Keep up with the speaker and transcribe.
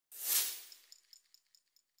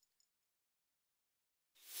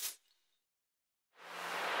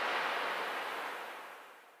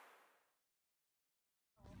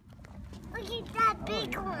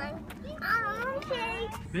big one. Okay.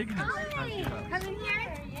 Big house. Come in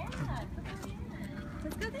here. Yeah.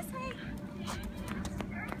 Let's go this way.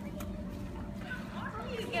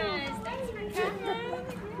 You guys, thanks for coming.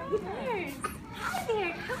 Hi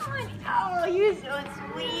there, come on. Oh, you're so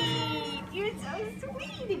sweet. You're so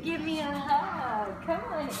sweet to give me a hug. Come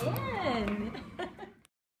on in.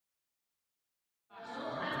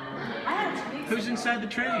 Who's inside the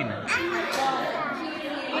train?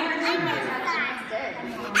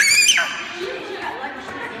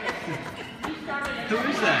 Who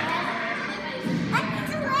is that?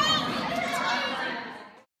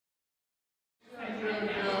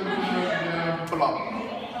 Pull up.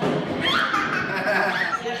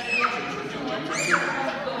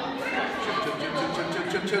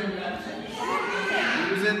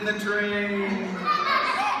 Who's in the train?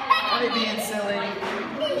 Are they being silly?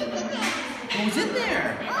 Who's in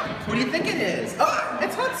there? Who do you think it is? Oh,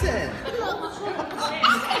 it's Hutson.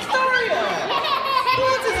 Astoria. Who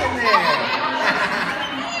else is in there?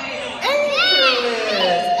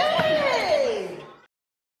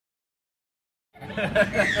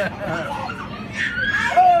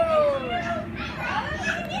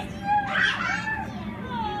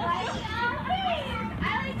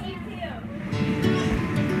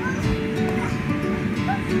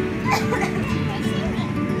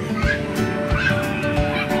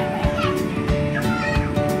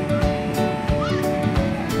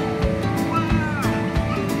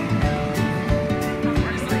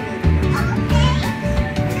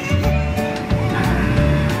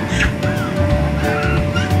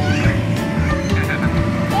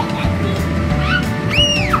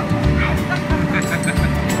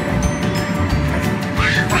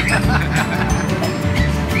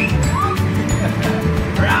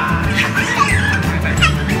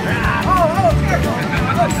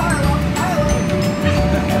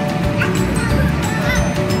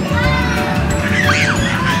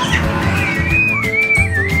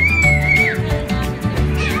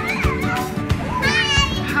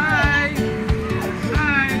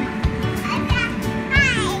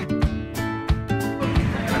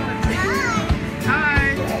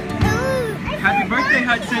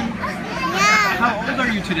 Hutson. Yeah. How old are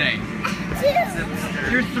you today?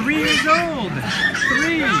 2. You're 3 years old.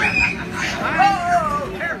 3. Oh,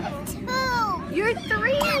 2. You're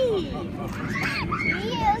 3.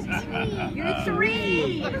 You're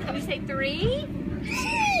 3. Can you say 3?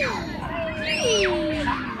 3.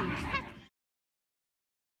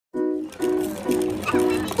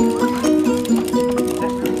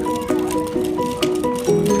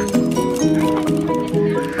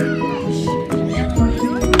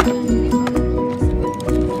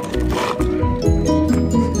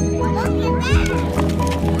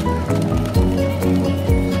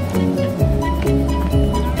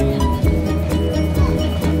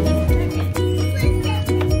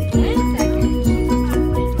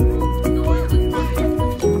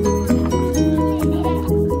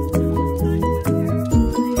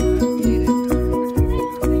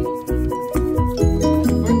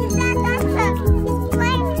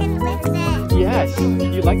 Yes,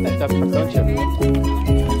 you like that dump truck, don't you?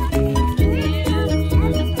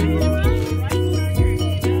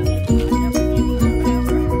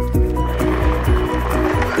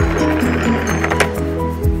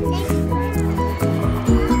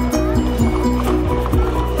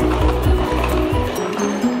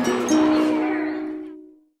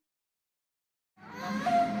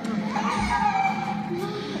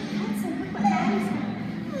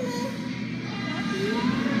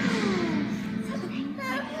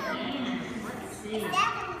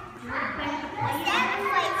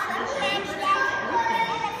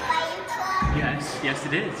 Yes,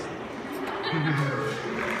 it is.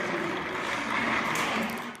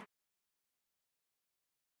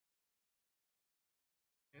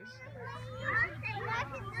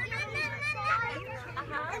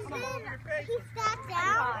 He sat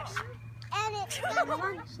down and it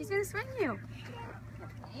she's gonna swing you.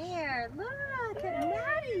 There, look at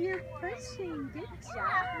Maddie, you're pushing. Good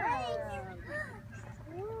job.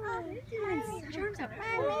 Germs up.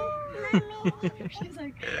 She's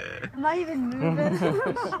like, am I even moving?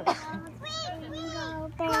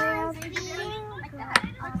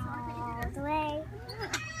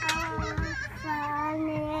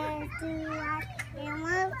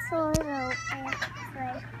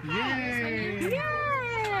 Yay!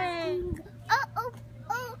 Yay!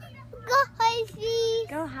 Oh, go high, please.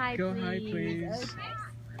 Go high, Go please. high, please.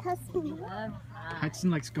 Okay. Hutson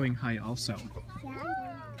likes going high also. Yeah.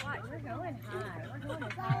 We're going high. We're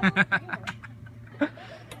going high. I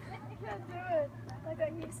can't do it like I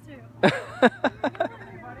used to.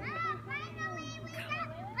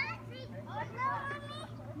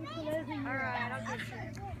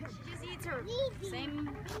 are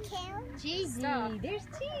same Cheesy. There's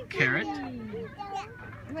cheese. Carrot?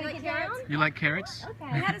 You like carrots? You like carrots?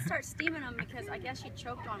 We had to start steaming them because I guess she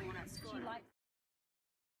choked on one at school. She likes.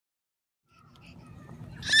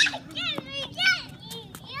 Yay!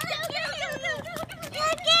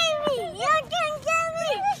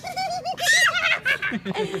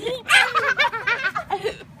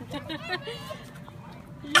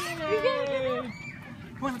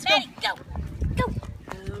 Come on, let's go. Daddy, go. Go.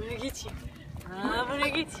 I'm gonna get you. I'm gonna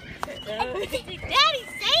get you. Daddy,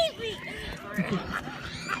 save me.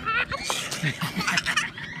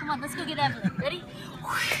 Come on, let's go get Evelyn. Ready?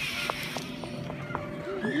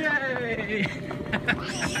 Yay!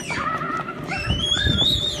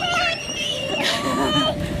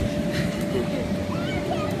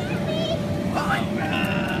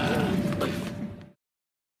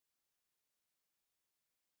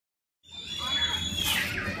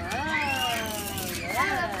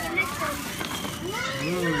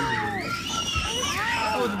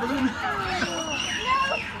 Oh, the balloon.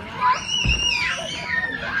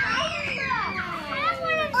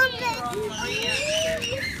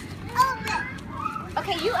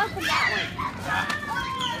 Okay, you open that one.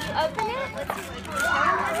 Open it. Let's see. Tell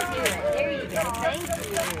them how to do it. There you go. Thank you.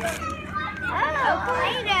 Oh,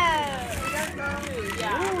 Play-Doh.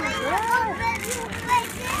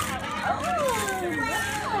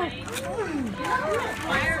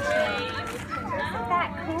 Isn't that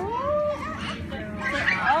cool?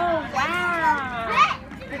 Oh, wow.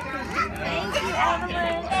 Thank you,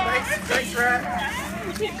 Evelyn. Thanks, Rat.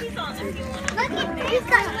 Look at this. He's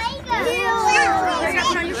got Lego.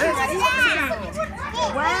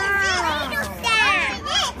 Wow.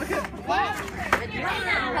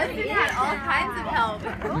 Hutson had all kinds of help.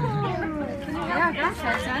 Yeah, gosh,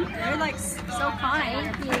 Hutson. They're like so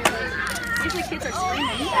kind. Thank you. Usually kids are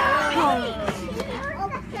screaming.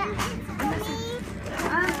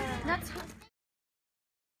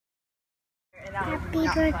 Happy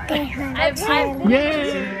birthday, Hutson.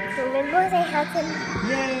 Yay! Happy birthday, Hutson.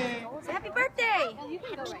 Yay! Happy birthday!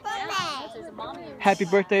 Happy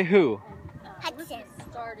birthday who? Hutson.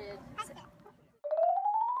 Started.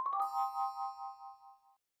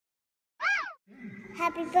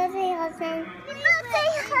 Happy birthday, Hutson.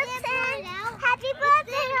 Happy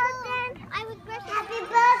birthday, Hutson. Happy birthday,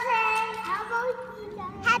 Hutson.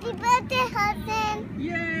 Happy birthday, Hutson.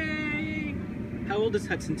 Yay! How old is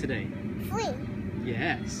Hutson today? 3.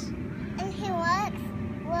 Yes. And he loves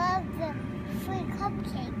the free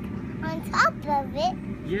cupcake on top of it.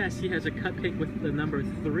 Yes, he has a cupcake with the number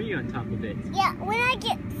 3 on top of it. Yeah, when I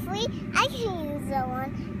get 3, I can use the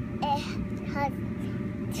one. It has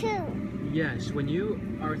 2. Yes, when you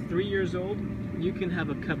are 3 years old, you can have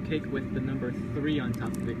a cupcake with the number 3 on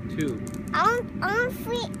top of it too. I want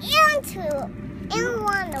 3 and 2 and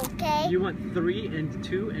 1, okay? You want 3 and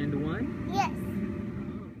 2 and 1? Yes.